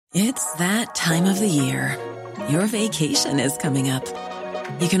It's that time of the year. Your vacation is coming up.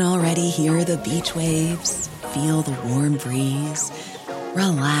 You can already hear the beach waves, feel the warm breeze,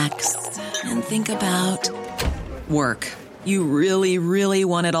 relax, and think about work. You really, really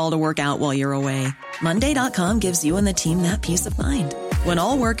want it all to work out while you're away. Monday.com gives you and the team that peace of mind. When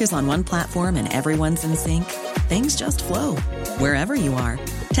all work is on one platform and everyone's in sync, things just flow. Wherever you are,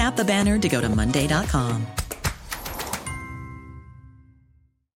 tap the banner to go to Monday.com.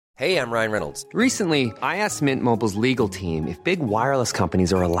 Hey, I'm Ryan Reynolds. Recently, I asked Mint Mobile's legal team if big wireless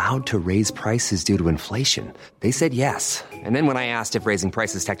companies are allowed to raise prices due to inflation. They said yes. And then when I asked if raising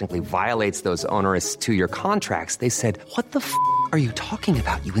prices technically violates those onerous two-year contracts, they said, "What the f*** are you talking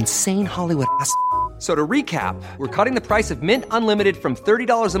about, you insane Hollywood ass?" So to recap, we're cutting the price of Mint Unlimited from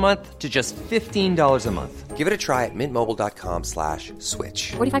 $30 a month to just $15 a month. Give it a try at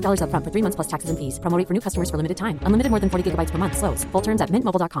mintmobile.com/switch. $45 up front for 3 months plus taxes and fees. Promo rate for new customers for limited time. Unlimited more than 40 gigabytes per month. Slows full terms at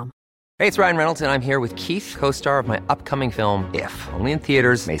mintmobile.com. Hey, it's Ryan Reynolds, and I'm here with Keith, co-star of my upcoming film, If, only in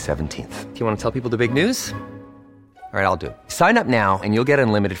theaters May 17th. Do you want to tell people the big news? All right, I'll do it. Sign up now and you'll get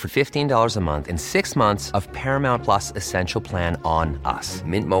unlimited for $15 a month and 6 months of Paramount Plus Essential Plan on us.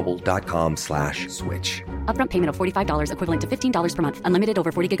 mintmobile.com/switch. Upfront payment of $45 equivalent to $15 per month. Unlimited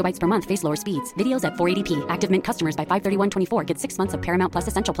over 40 gigabytes per month. Face lower speeds. Videos at 480p. Active Mint customers by 531.24 get 6 months of Paramount Plus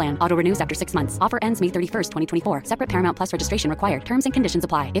Essential Plan. Auto renews after 6 months. Offer ends May 31st, 2024. Separate Paramount Plus registration required. Terms and conditions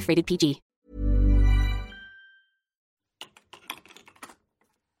apply if rated PG.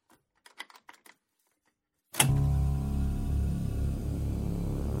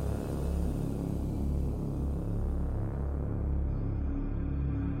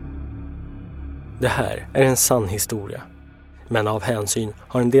 Det här är en sann historia, men av hänsyn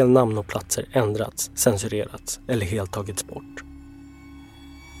har en del namn och platser ändrats, censurerats eller helt tagits bort.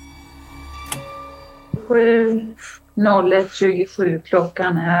 07.01.27,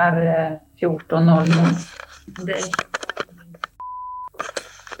 klockan är 14.00.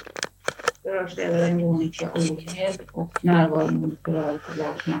 Rörsledaren Monica Olhed och närvarande berörd på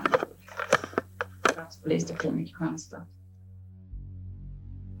Larsman. Polisstationen i Kristianstad.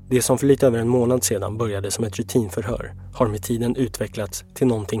 Det som för lite över en månad sedan började som ett rutinförhör har med tiden utvecklats till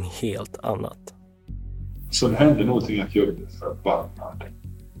någonting helt annat. Så det hände någonting att jag blev förbannad.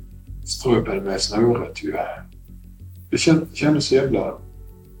 Ströpade med snöret ju. Det kändes jävla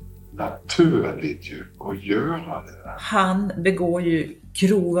naturligt ju att göra det. Han begår ju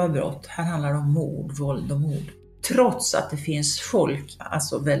grova brott. Här handlar det om mord, våld och mord. Trots att det finns folk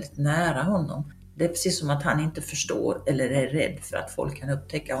alltså väldigt nära honom. Det är precis som att han inte förstår eller är rädd för att folk kan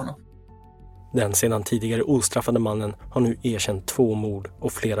upptäcka honom. Den sedan tidigare ostraffade mannen har nu erkänt 2 mord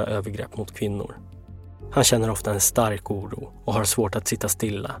och flera övergrepp mot kvinnor. Han känner ofta en stark oro och har svårt att sitta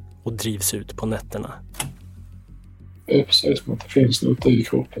stilla och drivs ut på nätterna. Det är precis som att det finns något i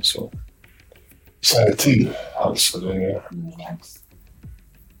kroppen så säger till. Alltså det är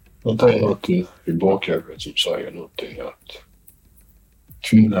något i bakhuvudet som säger någonting att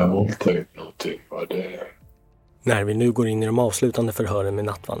kvinna våldtäkt någonting, vad det är. När vi nu går in i de avslutande förhören med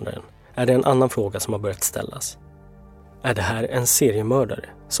nattvandraren är det en annan fråga som har börjat ställas. Är det här en seriemördare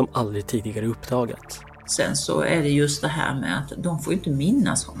som aldrig tidigare uppdagats? Sen så är det just det här med att de får inte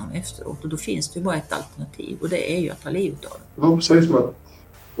minnas honom efteråt och då finns det ju bara ett alternativ och det är ju att ta livet av det. Det var precis som att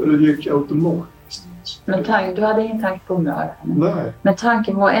det gick automatiskt. Men du hade ingen tanke på att mörda henne? Nej. Men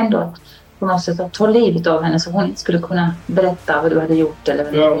tanken var ändå att på något sätt att ta livet av henne så hon inte skulle kunna berätta vad du hade gjort eller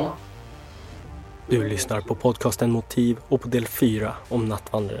vad ja. Du lyssnar på podcasten Motiv och på del 4 om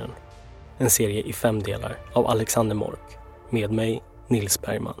Nattvandraren. En serie i 5 delar av Alexander Mork. Med mig, Nils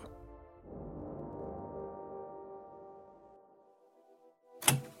Bergman.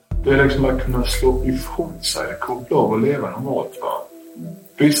 Det är liksom att kunna slå ifrån sig, koppla av och leva normalt. Va?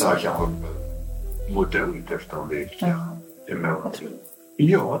 Vissa kanske mår dåligt efter en vecka.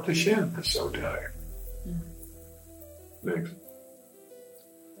 Jag har inte känt det så direkt. Liksom.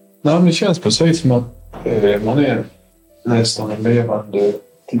 Nej, men det känns precis som att man är nästan en levande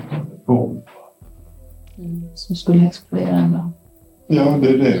tickande bomb. Som skulle explodera en dag. Ja, det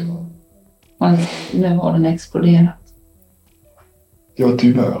är det. Och nu har den exploderat. Ja,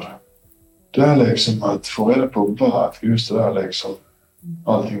 tyvärr. Det är liksom att få reda på varför just det där liksom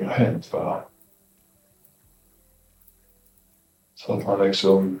allting har hänt för. Så att man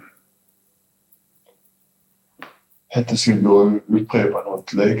liksom inte skulle gå och upprepa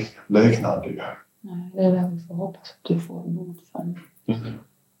något liknande. Nej, det är det vi får hoppas att du får bort för. Mm.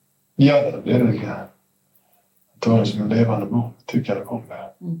 Ja, det är det. Jag tar det som en levande bomb, tycker jag om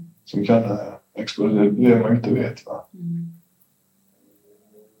det. Som kan explodera, det man inte vet. Va?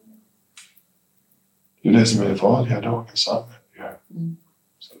 Det är det som är farliga i dagens samhälle.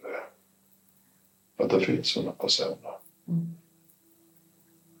 Så det att det finns sådana personer.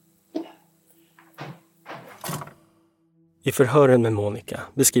 I förhören med Monica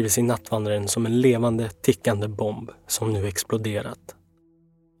beskriver sig nattvandraren som en levande, tickande bomb som nu exploderat.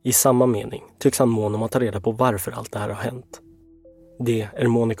 I samma mening tycks han mån om att ta reda på varför allt det här har hänt. Det är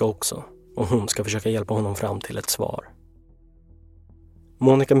Monica också, och hon ska försöka hjälpa honom fram till ett svar.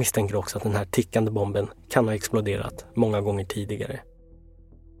 Monica misstänker också att den här tickande bomben kan ha exploderat många gånger tidigare.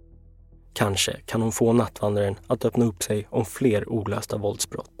 Kanske kan hon få nattvandraren att öppna upp sig om fler olösta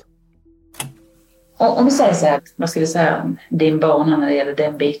våldsbrott. Om vi säger så här, vad ska vi säga, din bana när det gäller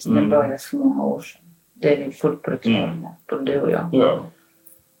den biten, den började för många år sedan. Det är fullt på det klara med, både du och jag. Ja.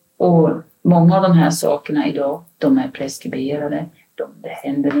 Och många av de här sakerna idag, de är preskriberade. Det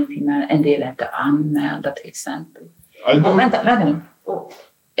händer ingenting med. En del är inte anmälda till exempel. Och vänta nu. Och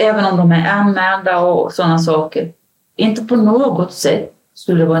även om de är anmälda och sådana saker, inte på något sätt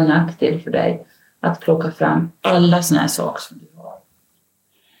skulle det vara en nackdel för dig att plocka fram alla såna här saker som du har.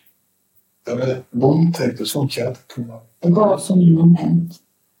 Våldtäkt och sånt kan jag inte komma. Vad som har hänt.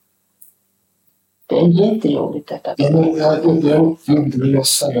 Det är jättejobbigt detta. Jag vill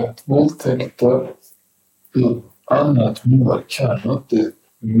säga att våldtäkter annat mål kan inte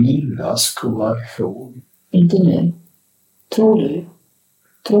minnas, komma ihåg. Inte nu. Tror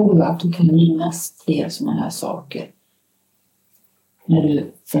du att du kan minnas fler sådana här saker? När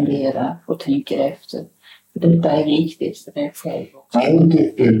du funderar och tänker efter. För detta är viktigt för dig själv också. Nej,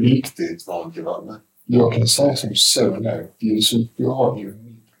 det är viktigt, men jag kan säga som så nu. Jag har ju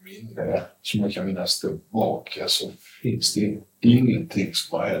mitt minne som jag kan minnas tillbaka, så finns det ingenting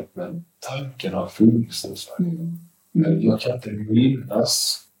som har hänt, men tanken har funnits där. Men jag kan inte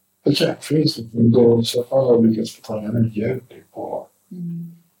minnas. Det kan finnas en dag så att alla lyckas få ta en jävligt bra.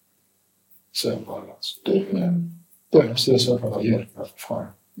 Sen var det alltså. Det måste jag så fall ha hjälp med för fram.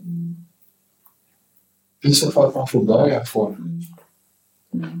 I så fall att man får börja från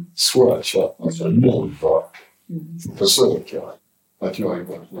swatcha, alltså noll bara. Försöka att jag är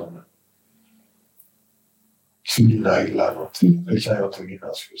bara någon kvinna eller någonting. Det kan jag inte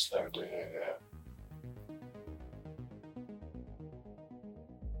minnas just nu. Det är...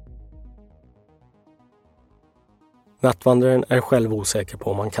 Nattvandraren är själv osäker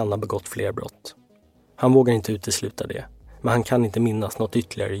på om han kan ha begått fler brott. Han vågar inte utesluta det, men han kan inte minnas något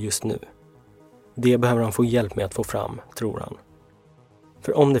ytterligare just nu. Det behöver han få hjälp med att få fram, tror han.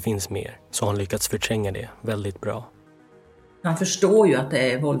 För om det finns mer så har han lyckats förtränga det väldigt bra. Han förstår ju att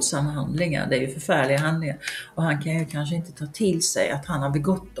det är våldsamma handlingar, det är ju förfärliga handlingar. Och han kan ju kanske inte ta till sig att han har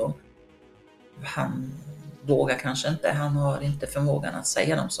begått dem. Han vågar kanske inte, han har inte förmågan att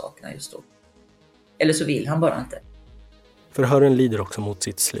säga de sakerna just då. Eller så vill han bara inte. Förhören lider också mot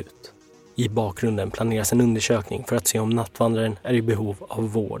sitt slut. I bakgrunden planeras en undersökning för att se om nattvandraren är i behov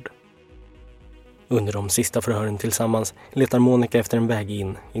av vård. Under de sista förhören tillsammans letar Monica efter en väg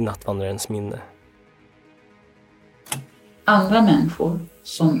in i nattvandrarens minne. Andra människor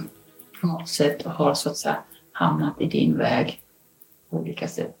som på något sätt har så att säga hamnat i din väg på olika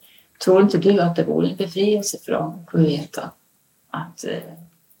sätt. Tror inte du att det vore en befrielse för dem att få veta att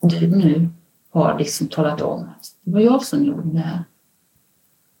du nu har liksom talat om att det var jag som gjorde det här.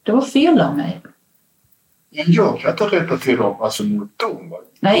 Det var fel av mig. Jag kan inte rätta till dem, alltså mot dem.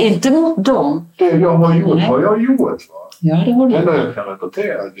 Nej, inte mot dem. Det jag har gjort har jag gjort, va? Ja, det har du. Eller jag kan rätta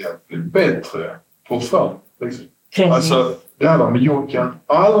till att jag blir bättre på fram. Liksom. Alltså, det här med jag kan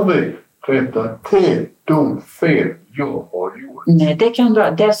aldrig rätta till de fel jag har gjort. Nej, det kan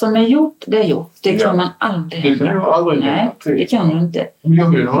du. Det som är gjort, det är gjort. Det kan man aldrig. Det kan jag aldrig rätta till. Nej, det kan du inte. Jag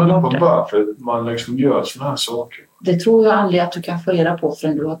vill hålla på varför man liksom gör såna här saker. Det tror jag aldrig att du kan få reda på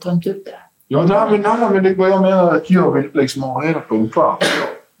förrän du har tagit upp det. Ja, men det vad jag menar att jag vill liksom ha reda på varför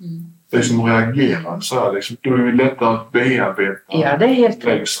det som reagerar så här liksom. Då är det lättare att bearbeta. Ja, det är helt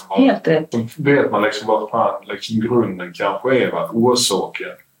rätt. Liksom, helt rätt. Så vet man liksom vad fan liksom grunden kanske är, vad orsaken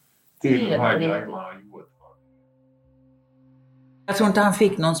till de här grejerna man har gjort. Jag tror inte han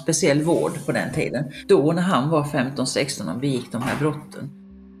fick någon speciell vård på den tiden. Då när han var 15-16 och begick de här brotten.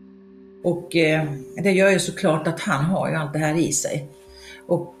 Och det gör ju såklart att han har ju allt det här i sig.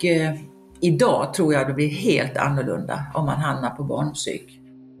 Och idag tror jag det blir helt annorlunda om man hamnar på barnpsyk.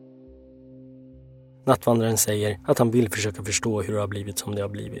 Nattvandraren säger att han vill försöka förstå hur det har blivit som det har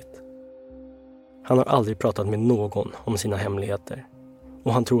blivit. Han har aldrig pratat med någon om sina hemligheter.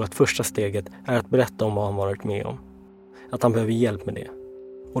 Och han tror att första steget är att berätta om vad han varit med om. Att han behöver hjälp med det.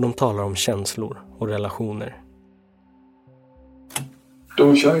 Och de talar om känslor och relationer.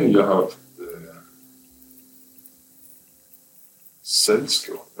 De tjejer jag har haft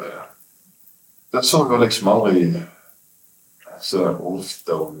sällskap med. Den såg jag liksom aldrig så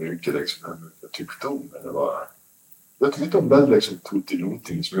ofta och mycket liksom, jag tyckte om det. Jag tyckte om det liksom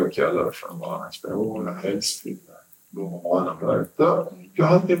tutti-någonting som jag kallar det för. Spåna, älskling, jag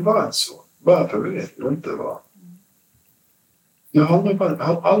har aldrig varit så. Varför vet jag inte vad. Jag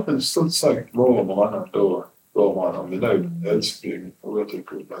har aldrig stått sagt var och varannan minut älskling och jag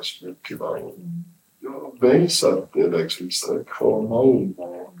tycker det är så mycket var. Jag har visat det liksom krama om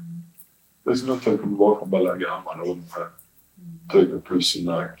och det är som att jag kommer bakom bara gammal om här. Trycker plus i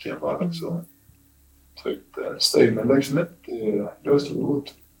nacken var liksom. Tryckte stilen liksom inte just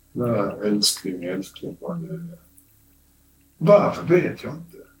ut. Nej, älskling var det. Varför vet jag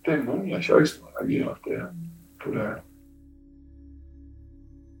inte. Det är många tjejer som har agerat på det.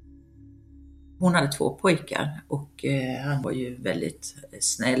 Hon hade 2 pojkar och han var ju väldigt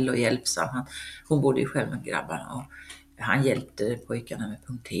snäll och hjälpsam. Hon bodde ju själv med grabbarna och han hjälpte pojkarna med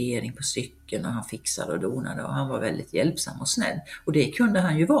punktering på cykeln och han fixade och donade och han var väldigt hjälpsam och snäll. Och det kunde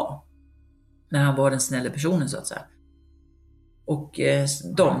han ju vara när han var den snälla personen så att säga. Och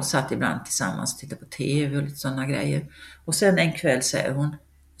de satt ibland tillsammans och tittade på tv och lite sådana grejer. Och sen en kväll, säger hon,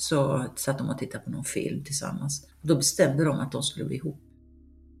 så satt de och tittade på någon film tillsammans. Och då bestämde de att de skulle bli ihop.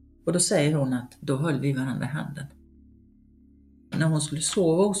 Och då säger hon att då höll vi varandra i handen. När hon skulle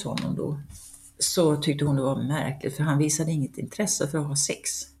sova hos honom då så tyckte hon det var märkligt för han visade inget intresse för att ha sex.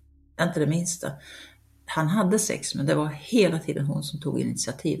 Inte det minsta. Han hade sex men det var hela tiden hon som tog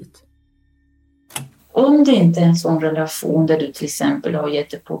initiativet. Om det inte är en sån relation där du till exempel har gett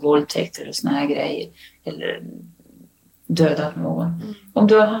dig på våldtäkter och såna här grejer eller dödat någon. Om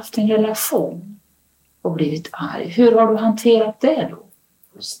du har haft en relation och blivit arg, hur har du hanterat det då?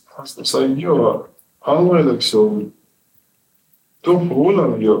 Alltså jag aldrig liksom de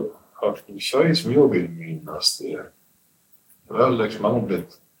förhållanden jag haft en tjej som jag vill minnas det. Jag har liksom aldrig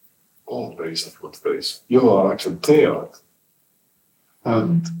blivit avvisad på ett vis. Jag har accepterat att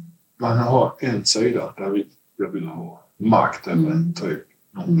man har en sida där jag vill ha makt eller en typ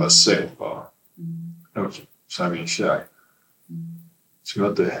någon person bara. Som en tjej. Som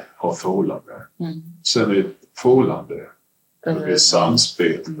jag inte har förhållande. Sen är det förhållande. Det är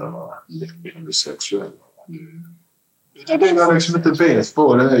samspel där det sexuella. Det är jag liksom inte vet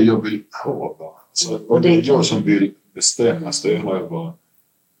vad det är jag vill ha bara. Så, och det är jag som vill styra över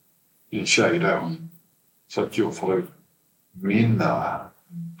en tjej då. Så att jag får mina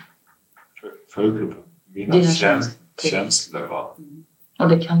känslor. Och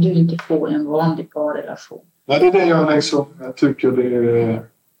det kan du inte få i en vanlig parrelation. Nej, det är det jag tycker det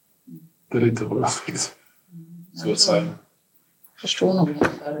är lite roligt. Så att säga. Förstår nog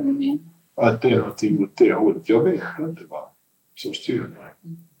vad du menar. Att det är någonting åt det hållet. Jag vet inte vad som styr mig.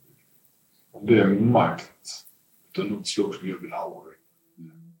 Om det är makt utan något slag som jag vill ha det.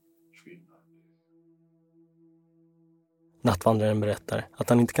 Nattvandraren berättar att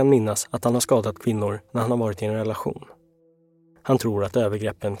han inte kan minnas att han har skadat kvinnor när han har varit i en relation. Han tror att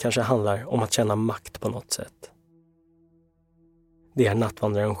övergreppen kanske handlar om att känna makt på något sätt. Det är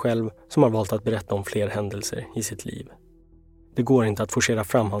nattvandraren själv som har valt att berätta om fler händelser i sitt liv. Det går inte att forcera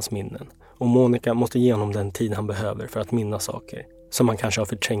fram hans minnen och Monica måste ge honom den tid han behöver för att minnas saker som han kanske har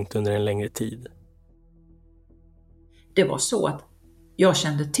förträngt under en längre tid. Det var så att jag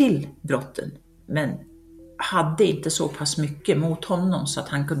kände till brotten men hade inte så pass mycket mot honom så att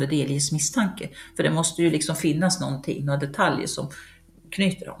han kunde delges misstanke. För det måste ju liksom finnas några detaljer som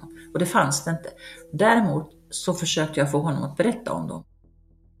knyter honom. Och det fanns det inte. Däremot så försökte jag få honom att berätta om dem.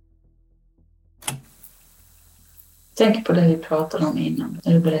 Tänk på det vi pratade om innan.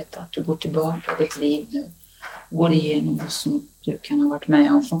 När du berättade att du går tillbaka i ditt liv nu. Går igenom det som du kan ha varit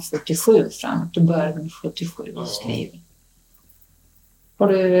med om från 47 framåt. Du började med 77 och skriver. Har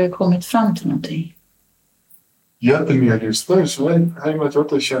du kommit fram till någonting? Jättemycket just nu så är att jag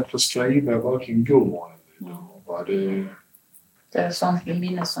inte känt för att skriva varken går det är sånt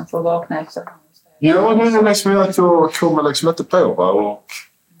minne som får vakna efter. Ja, det är liksom att jag kommer liksom inte på och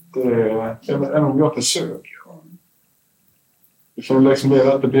det är om jag försöker. Det får liksom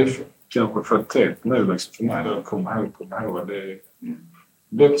bli kanske för tätt nu liksom för mig att komma ihåg.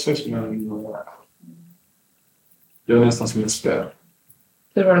 Det är precis som det är nästan som en spärr.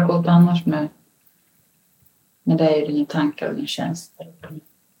 Hur har det gått annars med dig och dina tankar och dina känslor?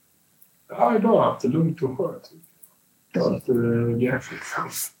 Ja, idag har jag haft det lugnt och skönt. Det har varit jävligt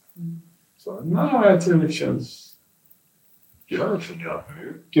fast. Så nej, det känns... Jag funderar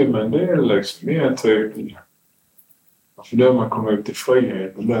mycket, men det är liksom mer tydligt. Alltså där man kommer ut i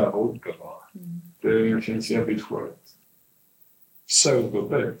friheten där uppe. Det känns jävligt skönt. Sover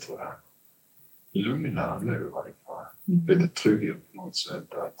bättre. Lugnare nu. Lite tryggare på något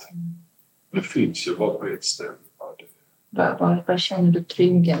sätt. Att det finns ju bara på ett ställe. Vad känner du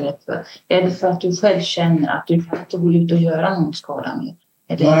tryggare för? Är det för att du själv känner att du kan inte gå ut och göra någon skada mer?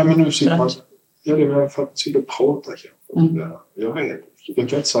 Nej, men nu sitter man... Ja, det är för att sitta och prata kanske. Jag vet. Jag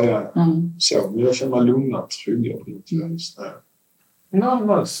kan inte säga så, men jag känner mig lugnare och tryggare på något vis. Nej,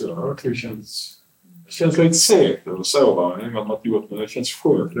 men så. Det känns lite segt eller så, va? I och med att man inte gjort, men det känns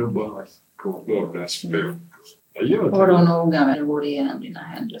skönt. Det bara kommer och läsa bok. Var du noga med att gå igenom dina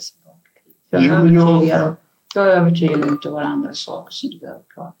händelser? Jag är övertygad om att det var andra saker som du behöver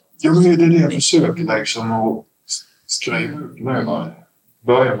prata om. Ja, men det är det jag försöker liksom att skriva upp med.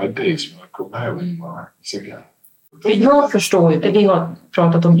 Börja med det som jag kommer ihåg. Jag förstår ju, det vi har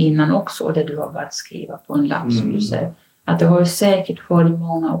pratat om innan också, och det du har börjat skriva på en lapp som du säger, att det har ju säkert varit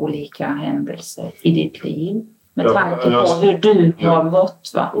många olika händelser i ditt liv med tanke på hur du har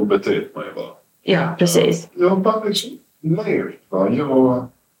mått, va? Och betett mig, va? Ja, precis. Jag har bara liksom levt, va?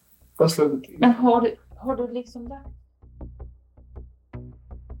 Men har du liksom det?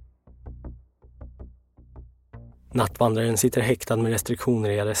 Nattvandraren sitter häktad med restriktioner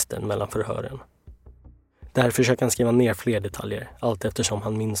i arresten mellan förhören. Där försöker han skriva ner fler detaljer, allt eftersom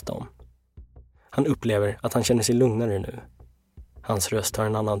han minns dem. Han upplever att han känner sig lugnare nu. Hans röst har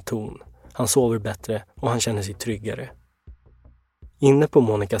en annan ton. Han sover bättre och han känner sig tryggare. Inne på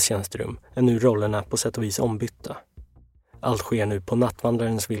Monikas tjänsterum är nu rollerna på sätt och vis ombytta. Allt sker nu på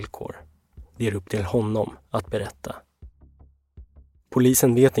nattvandrarens villkor. Det är upp till honom att berätta.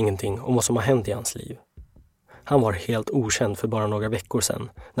 Polisen vet ingenting om vad som har hänt i hans liv. Han var helt okänd för bara några veckor sedan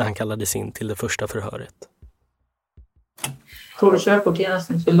när han kallades in till det första förhöret. Tror du körkort genast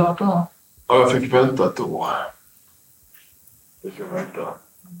när du fyllde 18 år? Ja, jag fick vänta ett år. Jag fick vänta.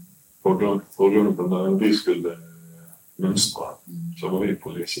 På grund av vi skulle mönstra. Så var vi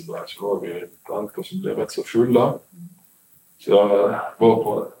polisen där. Så var vi ett antal som blev rätt så fulla. Så jag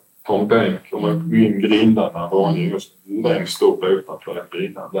var på en bänk och man kom in grindarna. Var just längst upp utanför den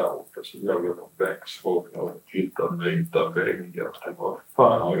grindan där uppe. Så jag låg på en bänk så jag tittade vita väggar. Jag tänkte, vad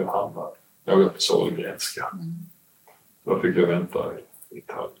fan har jag hamnat? Jag var på Sahlgrenska. Då fick jag vänta i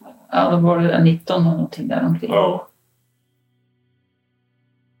ett halvt. Ja, då var det 19 och någonting där omkring. Ja.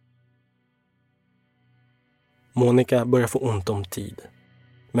 Monica börjar få ont om tid.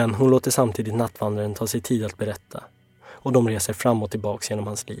 Men hon låter samtidigt nattvandraren ta sig tid att berätta. Och de reser fram och tillbaka genom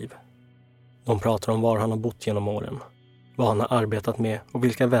hans liv. De pratar om var han har bott genom åren. Vad han har arbetat med och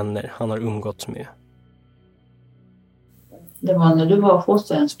vilka vänner han har umgåtts med. Det var när du var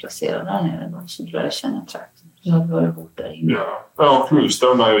fosterhemsplacerad där nere som du lärde känna trakten. Du hade varit bort där inne. Ja, plus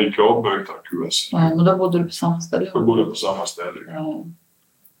då när jag gick avbytarkurs. Ja, men då bodde du på samma ställe? Jag bodde på samma ställe.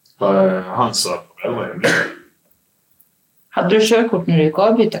 Han satt på äldre. Hade du körkort när du gick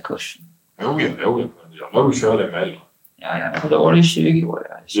avbytarkursen? Jo, jag låg och körde emellan. Ja, då var det 20 år.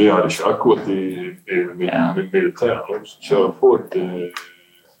 Jag hade körkort i militären också. Körde fort i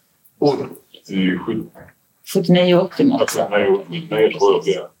 79-80 måste jag tror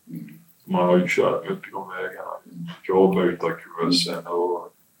jag. Man har ju kört mycket de vägarna. Avbytarkursen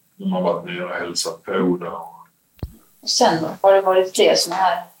och man har varit nere och hälsat på där. Och sen då? Har det varit fler sådana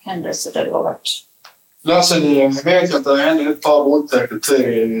här händelser där du har varit? Sen vet jag att det hände ett par våldtäkter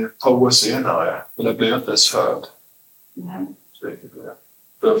till ett par år senare. Men det blev inte ens född.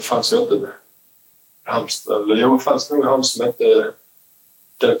 Det fanns ju inte Halmstad. Eller jag fanns nog i Halmstad, men inte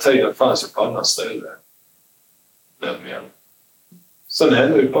den tiden fanns ju på andra ställen. Sen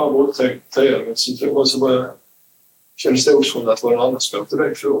hände det ett par våldtäkter till. Men så bara kändes det också att det var en annan som åkte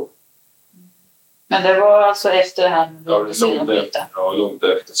väg för. Men det var alltså efter det här? Ja, långt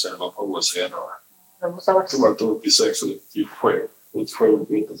efter. Sen var ett par år senare. Det var 86 eller 87,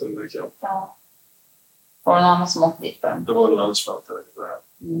 inte så mycket. Ja. Var det någon annan som åkte dit? Det var en annan som åkte dit.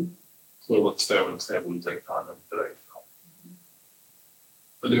 Så det var 2 eller 3 våldtäkter han inte direkt.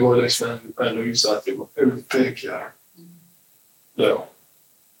 Men det var liksom en lysa att det var utpekare. Ja.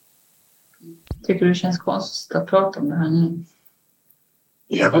 Tycker du det känns konstigt att prata om det här nu?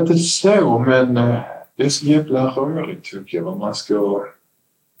 Jag vet inte så, men det är så jävla rörigt tycker jag. Man ska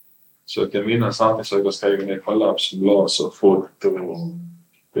söka minnas samtidigt så jag skriver ner på lapp som las och fått.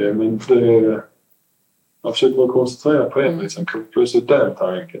 Jag försöker vara koncentrerad på en liksom. Plötsligt den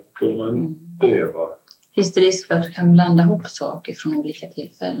tanken. Kunde man det va? Finns det risk för att du kan blanda ihop saker från olika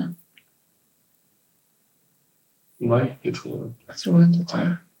tillfällen? Nej, det tror jag inte. Jag tror inte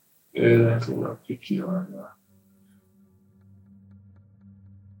det. Det tror jag tycker jag. Ja.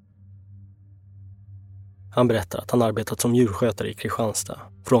 Han berättar att han arbetat som djurskötare i Kristianstad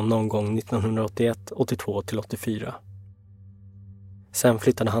från någon gång 1981, 82 till 84. Sen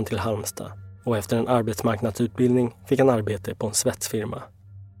flyttade han till Halmstad och efter en arbetsmarknadsutbildning fick han arbete på en svetsfirma.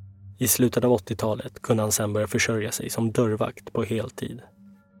 I slutet av 80-talet kunde han sedan börja försörja sig som dörrvakt på heltid.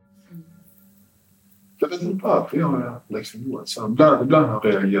 Jag vet inte varför jag har liksom gjort så. Ibland har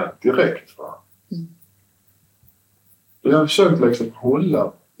jag reagerat direkt. Va? Jag har försökt liksom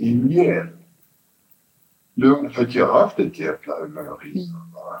hålla igen lugn, för att jag har haft ett jävla humör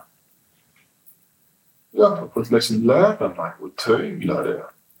innan. Va? Jag har fått liksom lära mig att tygla det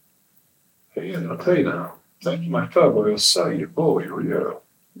hela tiden. Tänker mig för vad jag säger, vad jag gör.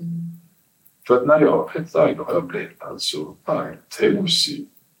 För att när jag har blivit äldre har jag blivit alltså tosig.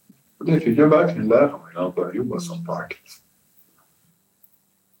 Och det fick jag verkligen lära mig när jag började jobba som vakt.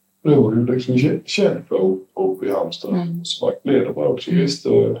 Då var det liksom känd för uppe i Halmstad. Så vaktledare var också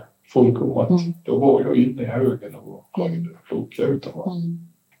visste folk om att då var jag inne i högen och plockade ut dem.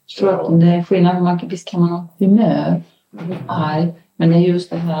 Så att det är skillnad. Visst kan man ha humör och arg. Men det är just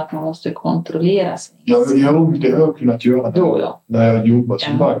det här att man måste kontrollera sig. Ja, det har jag kunnat göra då, ja. När jag jobbade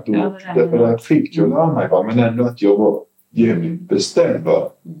som vakt. Det fick jag lära mig. Men ändå att jag var jävligt bestämd.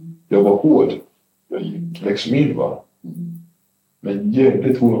 Jag var hård. Jag gick liksom in. Men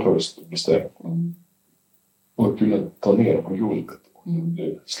jävligt hårdröst och bestämd. Och kunde ta ner på golvet.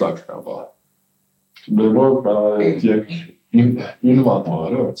 Det slagsmål bara. Det var bara ett gäng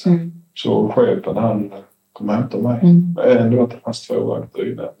invandrare då. Så chefen han kom och hämtade mig. Ändå att det fanns 2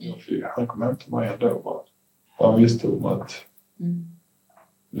 vakter inne. Han kom och hämtade mig ändå bara. Han visste om att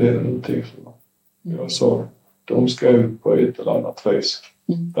det är någonting som jag sa. De ska ut på ett eller annat vis.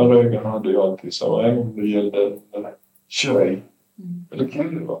 Den regeln hade jag alltid så. Även om det gällde en tjej. Eller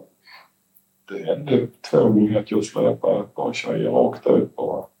kille va. Det hände 2 gånger att jag släpade ett par tjejer rakt ut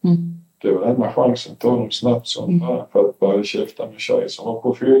bara. Det var enda chansen att ta dem snabbt som för att börja käfta med tjejer som var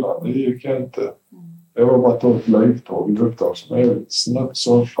på fyllan. Det gick inte. Det var bara att ta ett livtag i upptag som är snabbt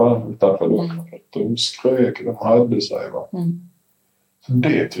som fan utanför luckan. De skrek, de hade sig va. Så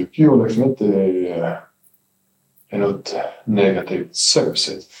det tycker jag liksom inte är något negativt så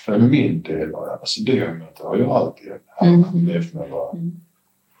sett för min del. Alltså det har jag alltid levt med va.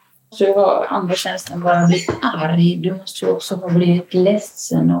 Så jag var andra känslan bara lite arg. Du måste ju också ha blivit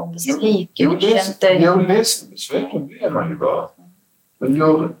ledsen och besviken. Jag är ledsen, besviken blir man ju bara. Men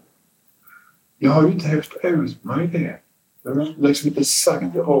jag har ju inte haft ut mig det. Jag har liksom inte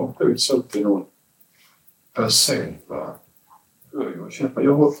sagt det rakt ut så till någon person. Va?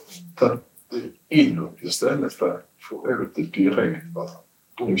 Jag har tagit det inåt istället för att få ut det direkt. Va?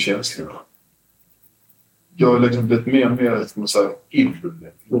 De känslorna. Jag har liksom blivit mer och mer som man säger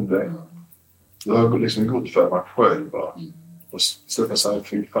influerad. Jag har liksom gått för mig själv och istället säga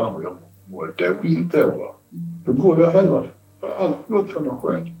fy fan vad jag mår dåligt då. Då går jag hellre. Jag har alltid gått för mig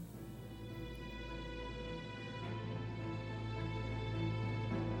själv.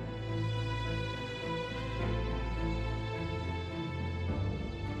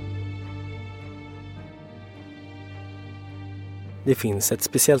 Det finns ett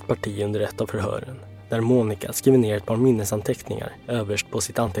speciellt parti under ett av förhören där Monica skriver ner ett par minnesanteckningar överst på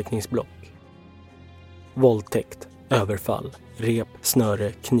sitt anteckningsblock. Våldtäkt, överfall, rep,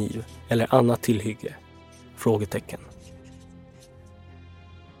 snöre, kniv eller annat tillhygge? Frågetecken.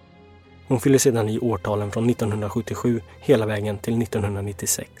 Hon fyller sedan i årtalen från 1977 hela vägen till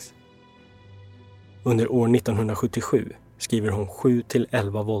 1996. Under år 1977 skriver hon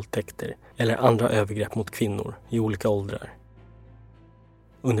 7-11 våldtäkter eller andra övergrepp mot kvinnor i olika åldrar.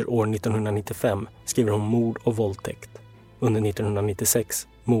 Under år 1995 skriver hon mord och våldtäkt. Under 1996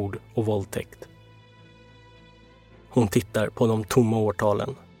 mord och våldtäkt. Hon tittar på de tomma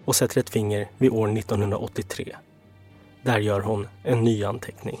årtalen och sätter ett finger vid år 1983. Där gör hon en ny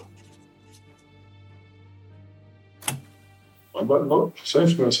anteckning.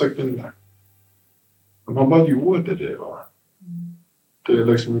 Precis som jag sagt innan. Man bara gjorde det va. Det är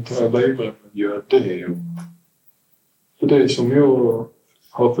liksom inte att leva att göra det. Och det är som jag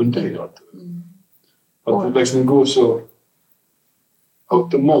har funderat. Att det liksom går så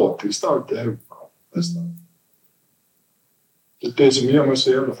automatiskt allt det här. Det är det som gör mig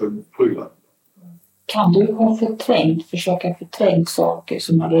så jävla förbryllad. Kan du ha försöka förträngt saker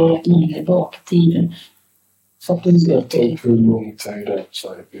som har varit längre bak i tiden? Så att du det tar för lång tid att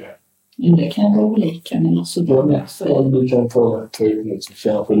säga det. Det kan vara olika. Men alltså du kan ta ett tydligt som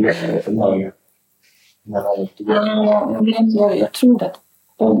kanske längre för mig. Jag tror att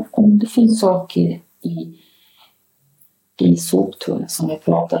om det finns saker i soptunnan som vi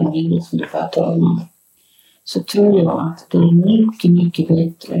pratade om innan som du pratade om, så tror jag att det är mycket, mycket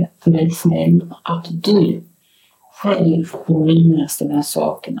bättre för dig själv att du själv får minnas de här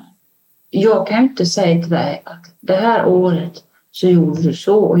sakerna. Jag kan inte säga till dig att det här året så gjorde du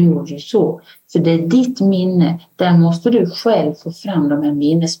så och gjorde du så. För det är ditt minne. Där måste du själv få fram de här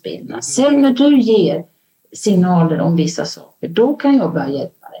minnesbilderna. Sen när du ger signaler om vissa saker, då kan jag börja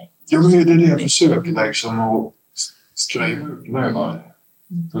hjälpa dig. Ja, men det är det jag försöker liksom att skriva upp med mig.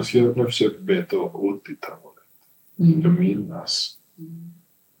 Jag försöker beta upp 80-talet. Jag minnas.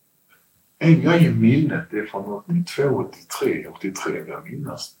 En grej i minnet är från 82, 83 jag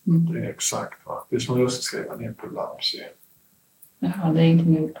minnas. Det är exakt, va? Det är som jag ska skriva ner på lapp sen. Jaha, det är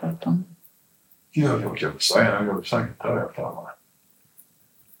ingenting jag pratar om. Ja, jag kan säga jag säkert ta det för mig.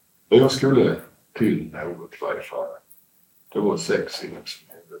 Jag skulle till något i varje fall. Det var 6 liksom.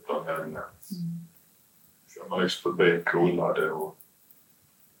 Så man liksom förbi kollade och...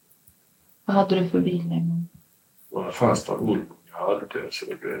 Vad hade du för bil en gång? Det var den första Volvo jag hade det, så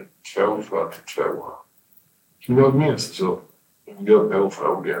det blev 242. Så jag minns så går på och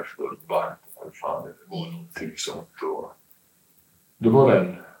frågade efter banken. Fan, det var någonting sånt. Och det var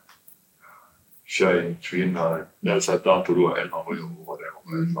en tjej, kvinna, jag sa att Anton då 11 år och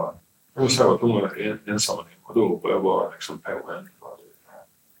det var. Jag sa att hon var ensam och då började jag bara liksom på henne.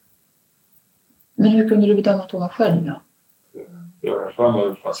 Men hur kunde du bedöma att hon var själv då? Jag fann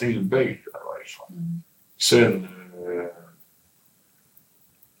att det fanns ingen bil där varje fall. Sen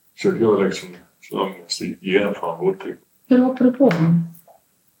så jag liksom så genomföra en våldtäkt. Hur hoppade du på honom?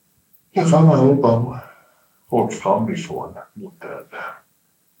 Jag fann man hoppade rakt framifrån mot den.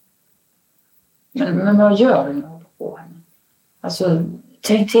 Men vad gör du när du hoppar på henne? Alltså,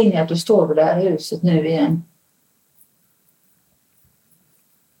 tänk till att du står vid det här huset nu igen.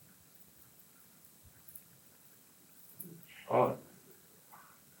 Ja.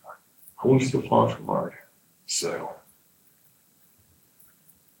 Hon stod framför mig. Så.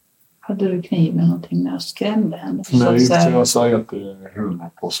 Hade du kniv med någonting när jag skrämde henne? Nej, så jag säger att det är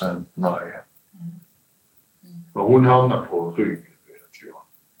 100% nej. Men hon hamnar på ryggen, vet jag.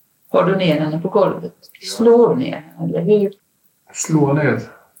 Har du ner henne på golvet? Slår du ner henne, eller hur? Slår ner.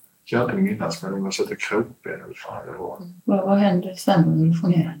 Jag kan inte minnas, men om jag sätter kroppen eller fan det var. Vad händer sen när du får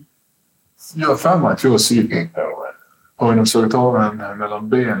ner henne? Jag fann att jag sitter på henne. Och hon försökte ha henne mellan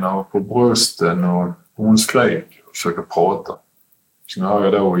benen och på brösten och hon skrek och försökte prata. Sen hör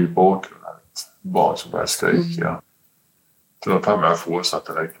jag då i bakgrunden ett barn som började skrika. Så då fann jag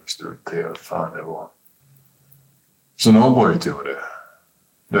fortsatte lite en stund till. Fan det var. Sen avbröt jag det.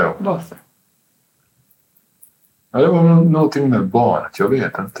 Då. Varför? Ja, det var någonting med barnet. Jag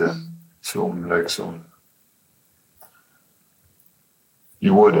vet inte. Som liksom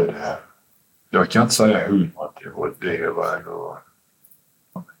gjorde det. Jag kan inte säga hur att det var det väg och...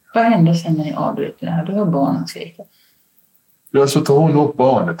 Vad hände sen när ni avbryter det här? Då har barnen skrikit. Ja, så tar hon upp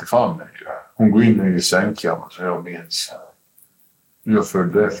barnet i famnen. Hon går in i sängkammaren så jag minns. Jag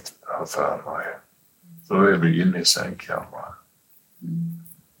följde efter för mig. Så då är vi inne i sängkammaren.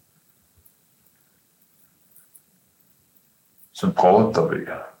 Sen pratar vi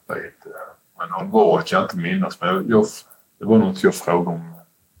lite. Men om vad kan jag inte minnas. Men det var något jag frågade om.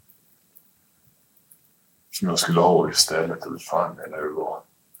 Som jag skulle ha istället. Eller fan eller hur var.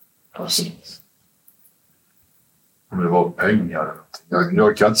 Precis. Om det var pengar eller någonting.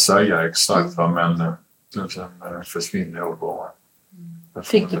 Jag kan inte säga exakt vad, men sen försvinner jag bara.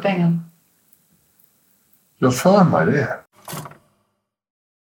 Fick du pengar? Jag för mig det.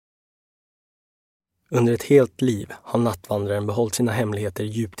 Under ett helt liv har nattvandraren behållit sina hemligheter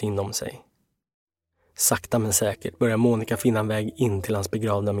djupt inom sig. Sakta men säkert börjar Monica finna en väg in till hans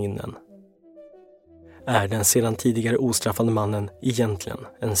begravda minnen. Är den sedan tidigare ostraffade mannen egentligen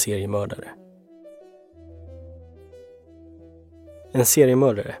en seriemördare? En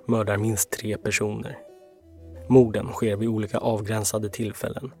seriemördare mördar minst 3 personer. Morden sker vid olika avgränsade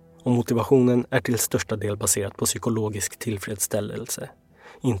tillfällen och motivationen är till största del baserat på psykologisk tillfredsställelse,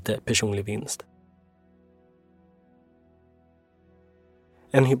 inte personlig vinst.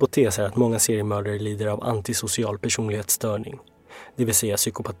 En hypotes är att många seriemördare lider av antisocial personlighetsstörning, det vill säga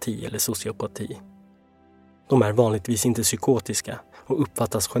psykopati eller sociopati. De är vanligtvis inte psykotiska och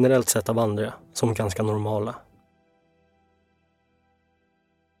uppfattas generellt sett av andra som ganska normala.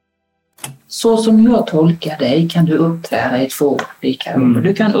 Så som jag tolkar dig kan du uppträda i 2 olika roller.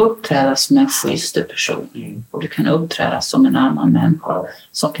 Du kan uppträda som en schysst person och du kan uppträda som en annan människa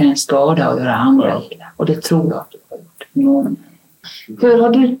som kan skada och göra andra illa. Och det tror jag att du har gjort. Hur har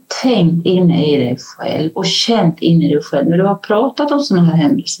du tänkt inne i dig själv och känt inne i dig själv när du har pratat om sådana här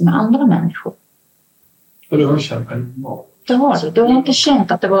händelser med andra människor? Och du har känt en mat. Det har du. Du har inte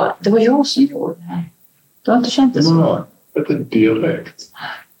känt att det var jag som gjorde det här. Du har inte känt det så? Inte direkt.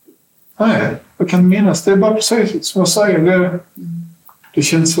 Nej, jag kan minnas. Det är bara precis som jag säger. Det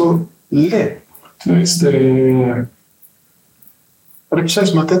känns så lätt. det känns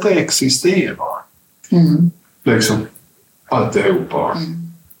som att detta existerar. Liksom alltihopa.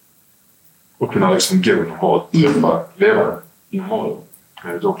 Och kunna liksom gå normalt, leva normalt.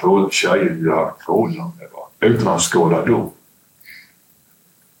 De får tjejer förhållanden utan att skåda dem.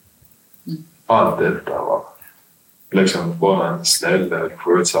 Allt detta va. Liksom bara en snäll,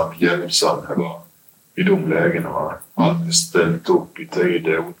 skötsam, hjälpsam i de lägena va. Alltid ställt upp i tid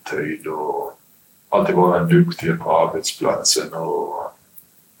och otid och alltid vara en duktig på arbetsplatsen och...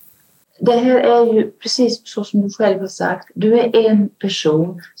 Det här är ju precis så som du själv har sagt. Du är en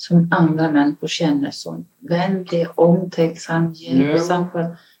person som andra människor känner som vänlig, omtänksam, hjälpsam.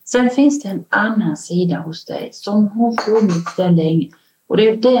 Sen finns det en annan sida hos dig som har funnits där länge. Och det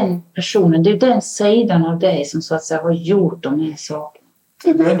är den personen, det är den sidan av dig som så att säga har gjort de här sakerna. Det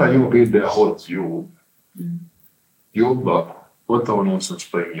enda jag vill är att ha ett jobb. Jobba och inte ha någon som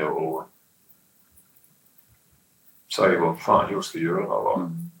springer och säger vad fan jag ska göra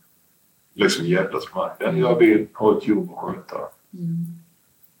va. Liksom hjälpas med. Den jag vill ha ett jobb och sköta.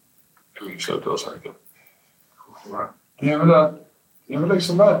 Så att jag säger. Jag vill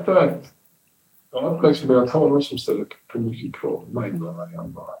liksom veta att jag har liksom börjat ha någon som ställer på mycket krav på mig när jag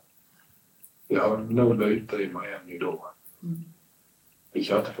jobbar. Jag har nog lite i mig än idag. Jag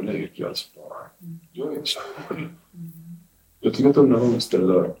kan inte förneka alltså bara. Jag är så. Jag tycker inte om när någon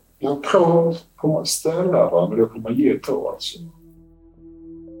ställer. Jag tror på att ställa men då kommer man ge ta alltså.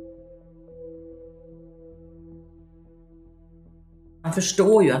 Han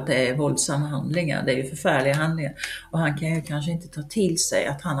förstår ju att det är våldsamma handlingar, det är ju förfärliga handlingar. Och han kan ju kanske inte ta till sig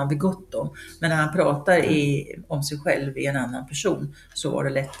att han har begått dem. Men när han pratar om sig själv i en annan person så var det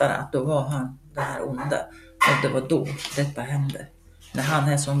lättare att då var han det här onda. Och det var då detta hände. När han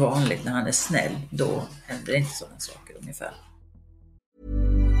är som vanligt, när han är snäll, då händer inte sådana saker ungefär.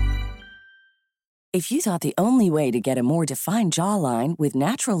 If you thought the only way to get a more defined jawline with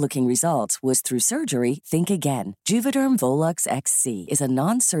natural-looking results was through surgery, think again. Juvederm Volux XC is a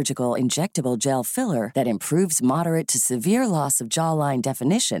non-surgical injectable gel filler that improves moderate to severe loss of jawline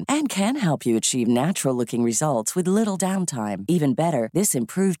definition and can help you achieve natural-looking results with little downtime. Even better, this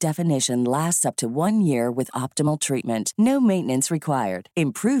improved definition lasts up to 1 year with optimal treatment. No maintenance required.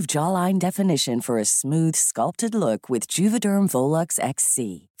 Improve jawline definition for a smooth, sculpted look with Juvederm Volux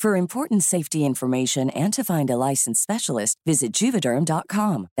XC. For important safety information and to find a licensed specialist, visit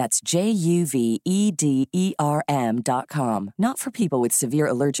Juvederm.com. That's Juvederm.com. Not for people with severe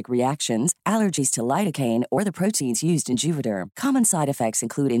allergic reactions, allergies to lidocaine, or the proteins used in Juvederm. Common side effects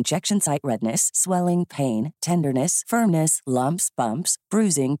include injection site redness, swelling, pain, tenderness, firmness, lumps, bumps,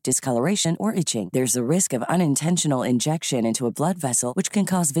 bruising, discoloration, or itching. There's a risk of unintentional injection into a blood vessel, which can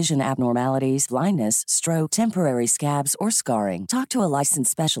cause vision abnormalities, blindness, stroke, temporary scabs, or scarring. Talk to a licensed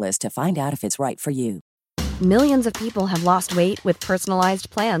specialist to find out if it's right for you. Millions of people have lost weight with personalized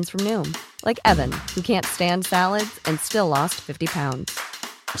plans from Noom. Like Evan, who can't stand salads and still lost 50 pounds.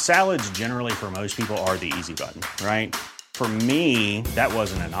 Salads generally for most people are the easy button, right? For me, that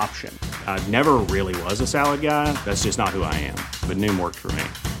wasn't an option. I never really was a salad guy. That's just not who I am. But Noom worked for me.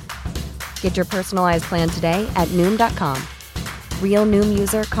 Get your personalized plan today at Noom.com. Real Noom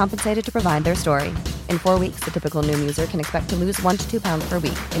user compensated to provide their story. In 4 weeks, the typical Noom user can expect to lose 1 to 2 pounds per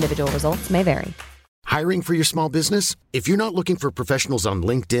week. Individual results may vary. Hiring for your small business? If you're not looking for professionals on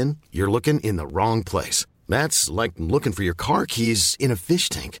LinkedIn, you're looking in the wrong place. That's like looking for your car keys in a fish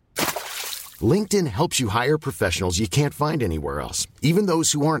tank. LinkedIn helps you hire professionals you can't find anywhere else, even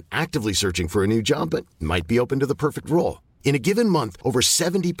those who aren't actively searching for a new job but might be open to the perfect role. In a given month, over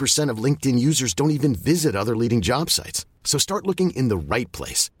 70% of LinkedIn users don't even visit other leading job sites. So start looking in the right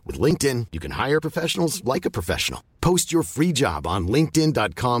place. With LinkedIn, you can hire professionals like a professional. Post your free job on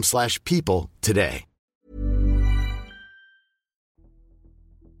linkedin.com/people today.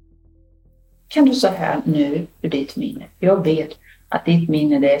 Kan du så här nu ur ditt minne? Jag vet att ditt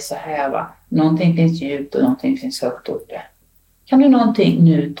minne det är så här va. Någonting finns djupt och någonting finns högt uppe. Kan du någonting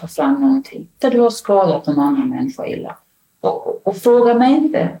nu ta fram någonting där du har skadat någon annan människa illa? Och fråga mig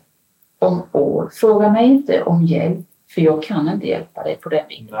inte om år. Fråga mig inte om hjälp. För jag kan inte hjälpa dig på den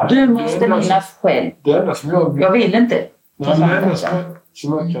bilden. Du måste minnas själv. Det enda som jag vill inte. Det enda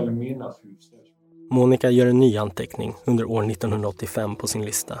som jag kan minnas just det. Monica gör en ny anteckning under år 1985 på sin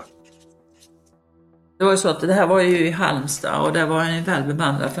lista. Det var ju så att det här var ju i Halmstad och där var han ju väl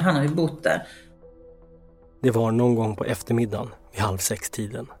bevandrad för han har ju bott där. Det var någon gång på eftermiddagen vid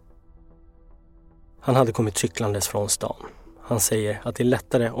 5:30-tiden. Han hade kommit cyklandes från stan. Han säger att det är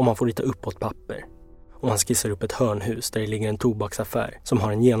lättare om man får rita uppåt papper. Och han skissar upp ett hörnhus där det ligger en tobaksaffär som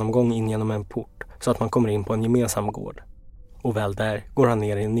har en genomgång in genom en port så att man kommer in på en gemensam gård. Och väl där går han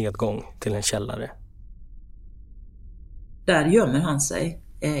ner i en nedgång till en källare. Där gömmer han sig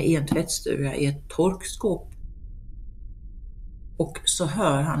i en tvättstuga i ett torkskåp. Och så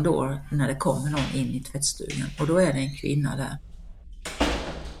hör han då när det kommer någon in i tvättstugan och då är det en kvinna där.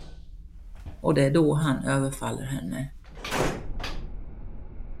 Och det är då han överfaller henne.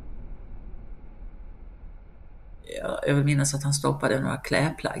 Jag vill minnas att han stoppade några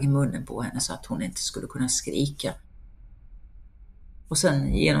klädplagg i munnen på henne så att hon inte skulle kunna skrika. Och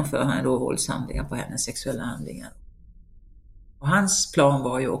sen genomför han då våldshandlingar på henne, sexuella handlingar. Och hans plan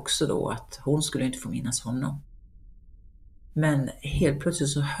var ju också då att hon skulle inte få minnas honom. Men helt plötsligt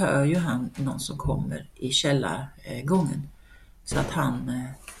så hör ju han någon som kommer i källargången. Så att han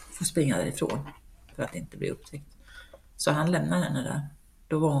får springa därifrån för att inte bli upptäckt. Så han lämnar henne där.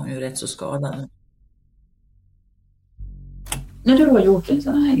 Då var hon ju rätt så skadad. När du har gjort en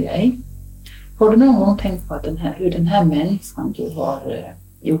sån här grej, har du någon gång tänkt på att hur den här människan du har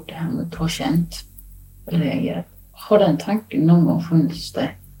gjort det här mot har känt eller reagerat? Har den tanken någon gång funnits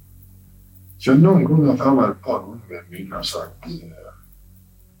där? Så någon gång har jag ett par gånger med mina sagt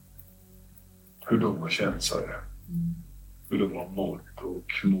hur de har känt sig. Hur de har mått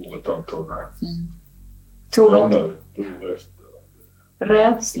och mått antagligen. Tror du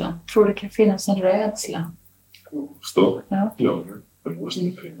rädsla? Tror det kan finnas en rädsla? Stopp. Ja, det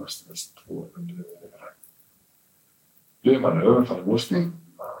måste finnas nästan. Blir man överfall måste man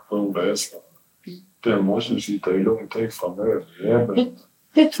få en rädsla. Den måste sitta i lång tid framöver.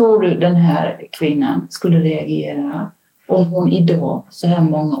 Hur tror du den här kvinnan skulle reagera om hon idag, så här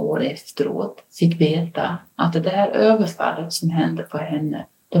många år efteråt, fick veta att det här överfallet som hände på henne,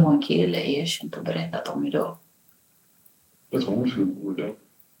 det var en kille erkänt och berättat om idag? Jag tror hon skulle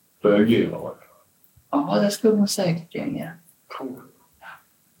reagera. Ja, det skulle hon säkert reagera. Tror.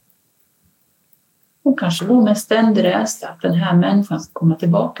 Hon kanske går med ständig rädsla att den här människan ska komma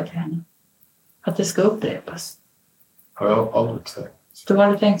tillbaka till henne. Att det ska upprepas. Har jag aldrig tänkt. Du har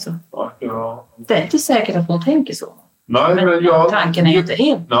aldrig tänkt så? Ja. Det är inte säkert att hon tänker så. Nej, men tanken är ju inte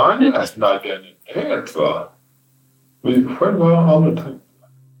helt... Nej, den är inte helt va. Men själv har jag aldrig tänkt.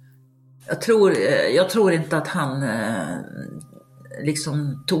 Jag tror inte att han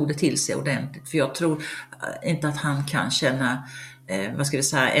liksom tog det till sig ordentligt. För jag tror inte att han kan känna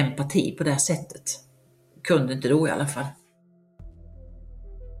empati på det här sättet. Kunde inte då i alla fall.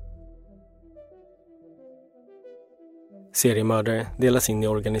 Seriemördare delas in i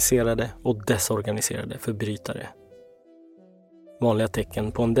organiserade och desorganiserade förbrytare. Vanliga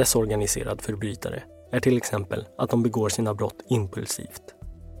tecken på en desorganiserad förbrytare är till exempel att de begår sina brott impulsivt.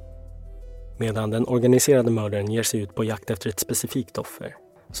 Medan den organiserade mördaren ger sig ut på jakt efter ett specifikt offer,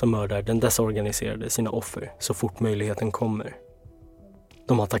 så mördar den desorganiserade sina offer så fort möjligheten kommer.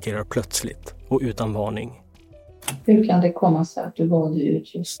 De attackerar plötsligt och utan varning. Hur kan det komma sig att du valde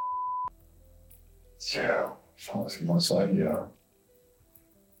ut just? Ja, vad ska man säga?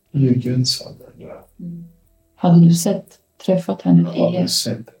 Gynnsammare där. Hade du träffat henne? Jag har aldrig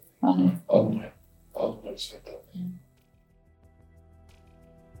sett det. Aldrig sett det.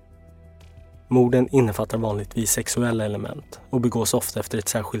 Morden innefattar vanligtvis sexuella element och begås ofta efter ett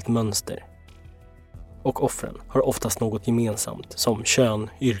särskilt mönster. Och offren har oftast något gemensamt som kön,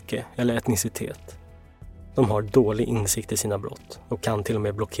 yrke eller etnicitet. De har dålig insikt i sina brott och kan till och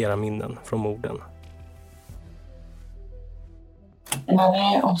med blockera minnen från morden. Man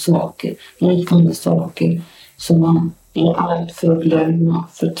är om saker, liknande saker som man är allt för att glömma,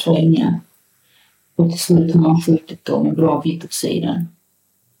 förtränga. Och till slut har man skjutit dem en bra bit åt sidan.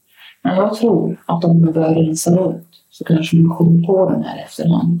 Men jag tror att om man börjar rensa runt så kanske man kommer på den här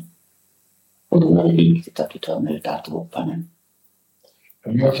efterhand. Och då är det viktigt att du tar ut alltihopa nu.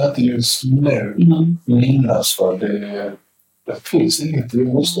 Jag kan inte just nu minnas vad det finns inget. Vi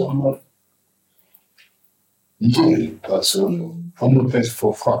måste ha hjälp alltså. Om man inte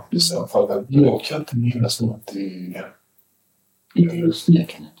få fram det så fall. Jag kan inte minnas något inte just nu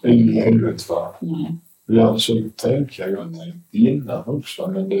kan det. I helvete va? Nej. Ja, så tänker jag innan också,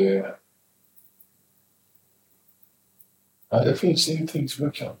 men det finns ingenting som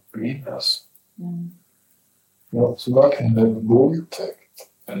jag kan minnas. Ja, så varken det våldtäkt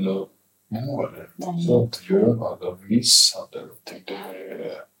eller mord, sånt göra eller misshandel.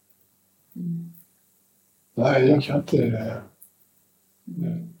 Nej, jag kan inte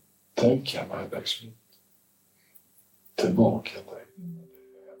tänka mig liksom tillbaka till.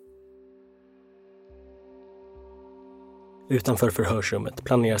 Utanför förhörsrummet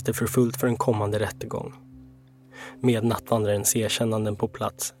planeras det för fullt för en kommande rättegång. Med nattvandrarens erkännanden på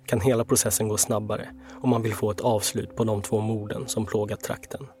plats kan hela processen gå snabbare om man vill få ett avslut på de 2 morden som plågat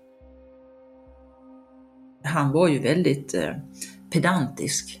trakten. Han var ju väldigt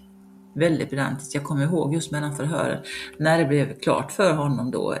pedantisk Väldigt pedantiskt. Jag kommer ihåg just mellan förhören när det blev klart för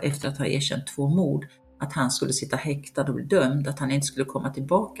honom då efter att ha erkänt 2 mord att han skulle sitta häktad och bli dömd, att han inte skulle komma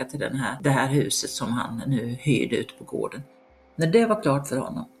tillbaka till det här huset som han nu hyrde ut på gården. När det var klart för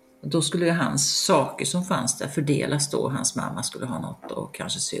honom, då skulle ju hans saker som fanns där fördelas då. Hans mamma skulle ha något och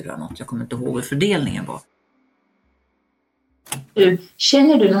kanske syrra något. Jag kommer inte ihåg hur fördelningen var.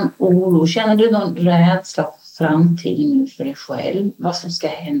 Känner du någon oro? Känner du någon rädsla för framtiden för dig själv? Vad som ska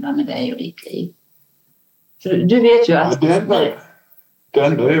hända med dig och ditt liv? För du vet ju att... Det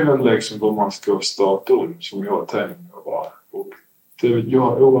enda är väl liksom vad man ska starta upp som jag tänker bara. Och det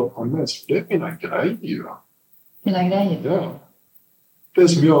jag oroar mig mest det är mina grejer. Dina grejer? Ja. Det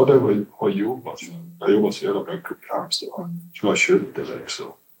som jag då har jobbat för. Jag jobbar så jävla mycket på Kamstad. Som jag köpte liksom.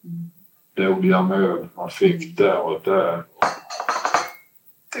 Dåliga möbler man fick där och där.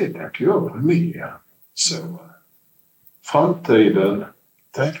 Det tänker jag mer. Så framtiden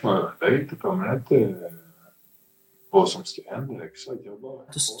tänker man lite på men inte vad som ska hända exakt.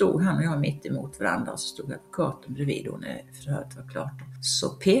 Då stod han och jag mitt emot varandra och så stod advokaten bredvid och när förhöret var klart. Så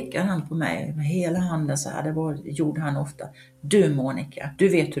pekade han på mig med hela handen så här, gjorde han ofta. Du Monica, du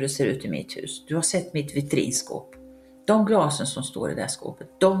vet hur det ser ut i mitt hus. Du har sett mitt vitrinskåp. De glasen som står i det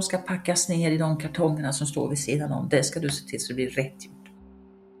skåpet, de ska packas ner i de kartongerna som står vid sidan om. Det ska du se till så det blir rätt gjort.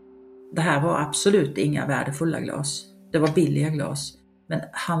 Det här var absolut inga värdefulla glas. Det var billiga glas. Men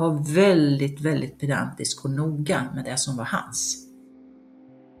han var väldigt, väldigt pedantisk och noga med det som var hans.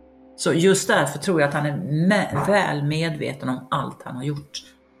 Så just därför tror jag att han är väl medveten om allt han har gjort.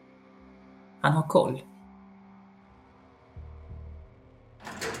 Han har koll.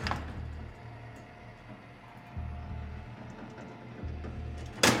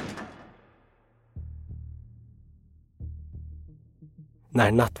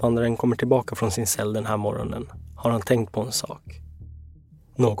 När nattvandraren kommer tillbaka från sin cell den här morgonen har han tänkt på en sak.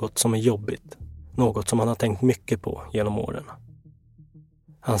 Något som är jobbigt. Något som han har tänkt mycket på genom åren.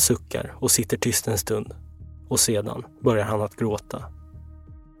 Han suckar och sitter tyst en stund. Och sedan börjar han att gråta.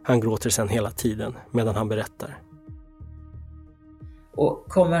 Han gråter sedan hela tiden medan han berättar. Och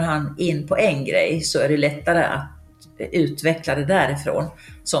kommer han in på en grej så är det lättare att utveckla det därifrån.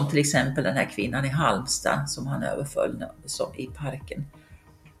 Som till exempel den här kvinnan i Halmstad som han överföll som i parken.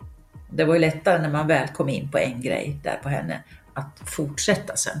 Det var ju lättare när man väl kom in på en grej där på henne att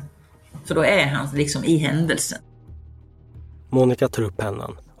fortsätta sen. För då är han liksom i händelsen. Monica tar upp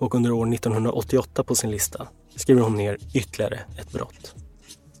pennan och under år 1988 på sin lista skriver hon ner ytterligare ett brott.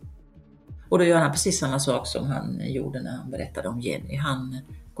 Och då gör han precis samma sak som han gjorde när han berättade om Jenny. Han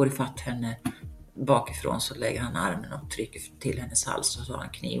går ifatt henne bakifrån så lägger han armen och trycker till hennes hals och så har han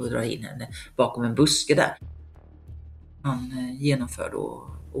kniv och drar in henne bakom en buske där. Han genomför då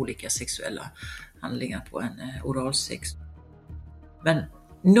olika sexuella handlingar på henne, oralsex. Men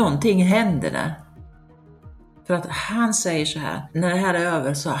någonting händer där. För att han säger så här, när det här är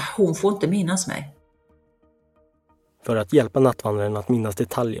över så hon får inte minnas mig. För att hjälpa nattvandraren att minnas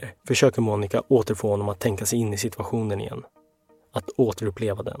detaljer försöker Monica återfå honom att tänka sig in i situationen igen. Att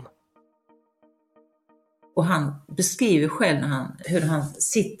återuppleva den. Och han beskriver själv hur han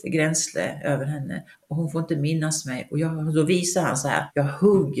sitter gränsle över henne. Och hon får inte minnas mig. Och då visar han så här, jag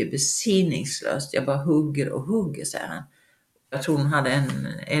hugger besinningslöst. Jag bara hugger och hugger, säger han. Jag tror hon hade en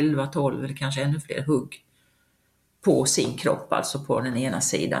 11, 12 eller kanske ännu fler hugg på sin kropp, alltså på den ena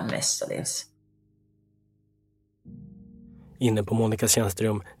sidan mestadels. Inne på Monicas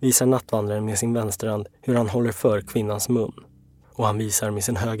tjänsterum visar nattvandraren med sin vänsterhand hur han håller för kvinnans mun. Och han visar med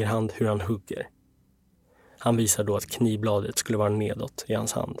sin högerhand hur han hugger. Han visar då att knivbladet skulle vara nedåt i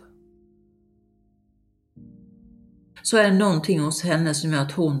hans hand. Så är det någonting hos henne som gör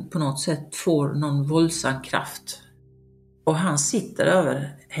att hon på något sätt får någon våldsam kraft. Och han sitter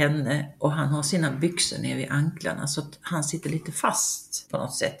över henne och han har sina byxor ner vid anklarna så att han sitter lite fast på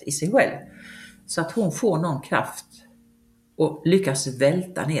något sätt i sig själv. Så att hon får någon kraft och lyckas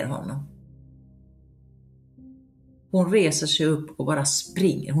välta ner honom. Hon reser sig upp och bara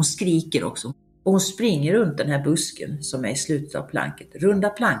springer. Hon skriker också. Och hon springer runt den här busken som är i slutet av planket. Runda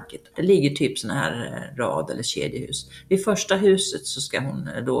planket. Det ligger typ sån här rad eller kedjehus. Vid första huset så ska hon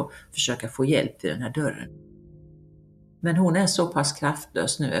då försöka få hjälp till den här dörren. Men hon är så pass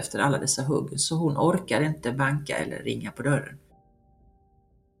kraftlös nu efter alla dessa hugg så hon orkar inte banka eller ringa på dörren.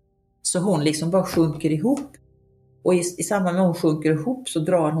 Så hon liksom bara sjunker ihop. Och i samband med att hon sjunker ihop så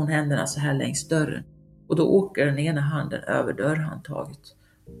drar hon händerna så här längs dörren. Och då åker den ena handen över dörrhandtaget.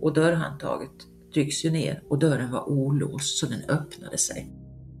 Och dörrhandtaget trycks ju ner och dörren var olåst så den öppnade sig.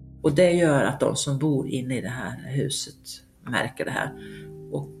 Och det gör att de som bor inne i det här huset märker det här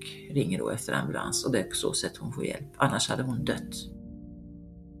och ringer då efter ambulans. Och det är på så sätt hon får hjälp. Annars hade hon dött.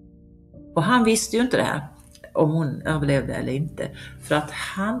 Och han visste ju inte det här, om hon överlevde eller inte. För att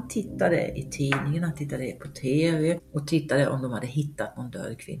han tittade i tidningen, han tittade på tv och tittade om de hade hittat någon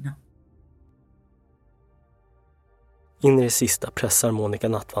död kvinna. In i det sista pressar Monica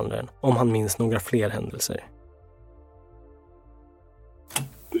nattvandraren om han minns några fler händelser.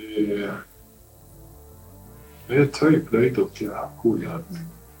 Det är typ lite åt det här att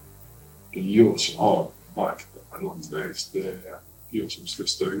det är jag som har makten på något vis. Det är jag som ska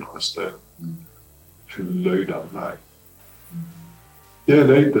styra istället. För att lyda mig. Det är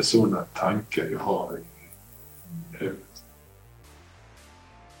lite sådana tankar jag har i huvudet.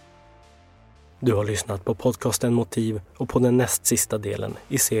 Du har lyssnat på podcasten Motiv och på den näst sista delen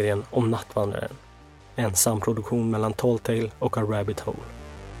i serien om nattvandraren. En samproduktion mellan Tall Tale och A Rabbit Hole.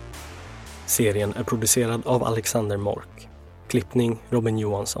 Serien är producerad av Alexander Mork. Klippning Robin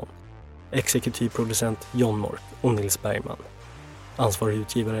Johansson. Exekutivproducent John Mork och Nils Bergman. Ansvarig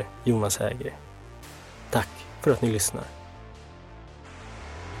utgivare Jonas Häger. Tack för att ni lyssnar.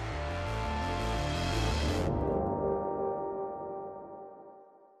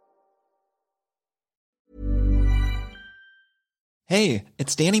 Hey,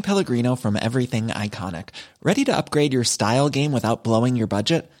 it's Danny Pellegrino from Everything Iconic. Ready to upgrade your style game without blowing your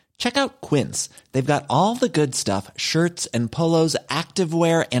budget? Check out Quince. They've got all the good stuff, shirts and polos,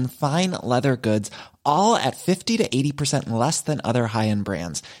 activewear, and fine leather goods, all at 50 to 80% less than other high-end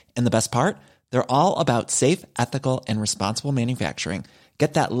brands. And the best part? They're all about safe, ethical, and responsible manufacturing.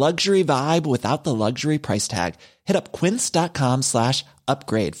 Get that luxury vibe without the luxury price tag. Hit up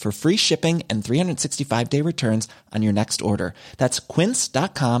quince.com/upgrade for free shipping and 365-day returns on your next order. That's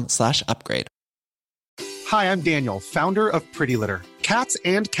quince.com/upgrade. Hi, I'm Daniel, founder of Pretty Litter. Cats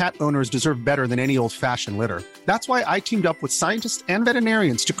and cat owners deserve better than any old-fashioned litter. That's why I teamed up with scientists and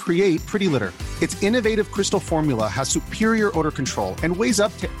veterinarians to create Pretty Litter. Its innovative crystal formula has superior odor control and weighs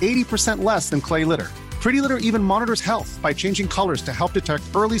up to 80% less than clay litter. Pretty Litter even monitors health by changing colors to help detect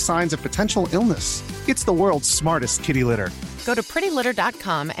early signs of potential illness. It's the world's smartest kitty litter. Go to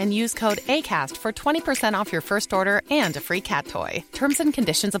prettylitter.com and use code ACAST for 20% off your first order and a free cat toy. Terms and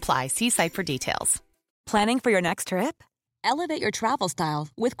conditions apply. See site for details. Planning for your next trip? Elevate your travel style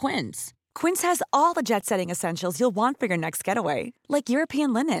with Quince. Quince has all the jet-setting essentials you'll want for your next getaway, like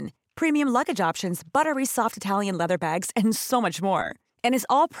European linen, premium luggage options, buttery soft Italian leather bags, and so much more. And is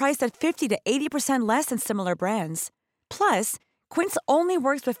all priced at 50 to 80% less than similar brands. Plus, Quince only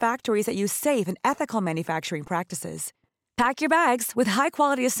works with factories that use safe and ethical manufacturing practices. Pack your bags with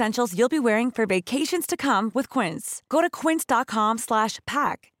high-quality essentials you'll be wearing for vacations to come with Quince. Go to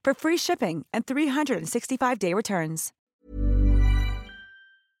quince.com/pack for free shipping and 365-day returns.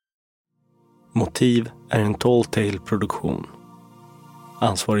 Motiv är en Tall Tale-produktion.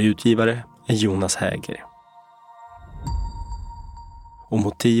 Ansvarig utgivare är Jonas Häger. Och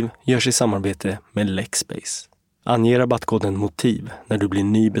Motiv görs i samarbete med Lexbase. Ange rabattkoden MOTIV när du blir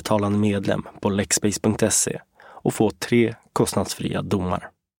ny betalande medlem på lexbase.se och få 3 kostnadsfria domar.